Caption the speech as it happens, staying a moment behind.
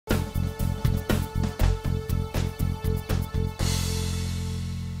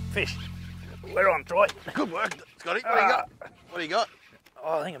fish. We're on, Troy. Good work, Scotty. What do you got? What do you got?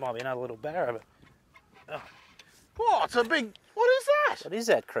 Oh, I think it might be another little barra, but... Oh. Oh, it's a big... What is that? What is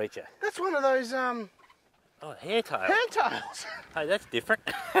that creature? That's one of those, Oh, hairtail. hairtails. Hey, that's different.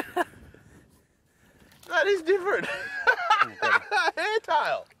 That is different.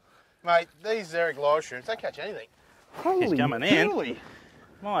 Hairtail. Mate, these Zerek Live Shrimps, they catch anything. He's coming in.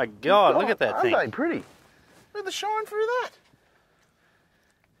 My God, look at that thing. Aren't they pretty? Look at the shine through that.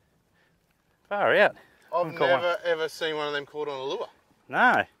 Far out. I've never ever seen one of them caught on a lure.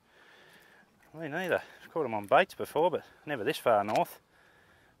 No. Me neither. I've caught them on baits before, but never this far north.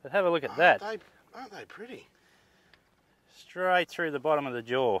 But have a look at that. Aren't they pretty? Straight through the bottom of the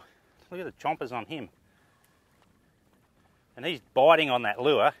jaw. Look at the chompers on him. And he's biting on that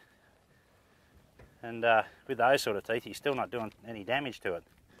lure. And with those sort of teeth, he's still not doing any damage to it.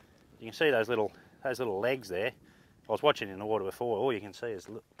 You can see those little legs there. I was watching in the water before. All you can see is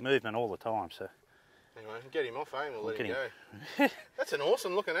movement all the time. So anyway, get him off, and we'll let him go. That's an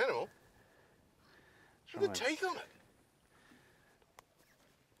awesome looking animal. Look at the teeth on it.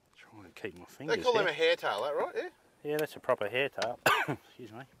 Trying to keep my fingers. They call them a hairtail, that right? Yeah. Yeah, that's a proper hairtail.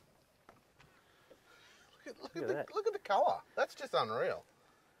 Excuse me. Look at the colour. That's just unreal.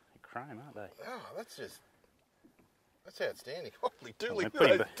 They're chrome, aren't they? Oh, that's outstanding. Holy dooly, look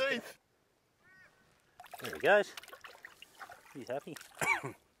at those teeth. There he goes. He's happy.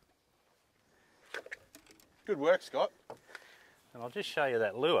 Good work, Scott. And I'll just show you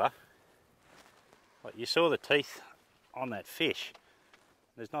that lure. Like you saw the teeth on that fish.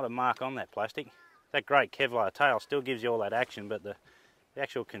 There's not a mark on that plastic. That great Kevlar tail still gives you all that action, but the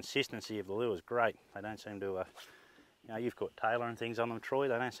actual consistency of the lure is great. They don't seem to, you know, you've got tailor and things on them, Troy.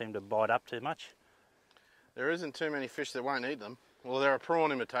 They don't seem to bite up too much. There isn't too many fish that won't eat them. Well, they're a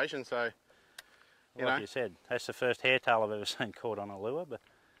prawn imitation, so, like you said, that's the first hairtail I've ever seen caught on a lure, but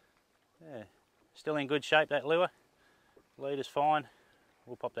yeah, still in good shape, that lure. Leader's fine.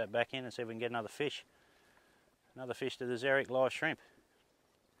 We'll pop that back in and see if we can get another fish. Another fish to the Zerek Live Shrimp.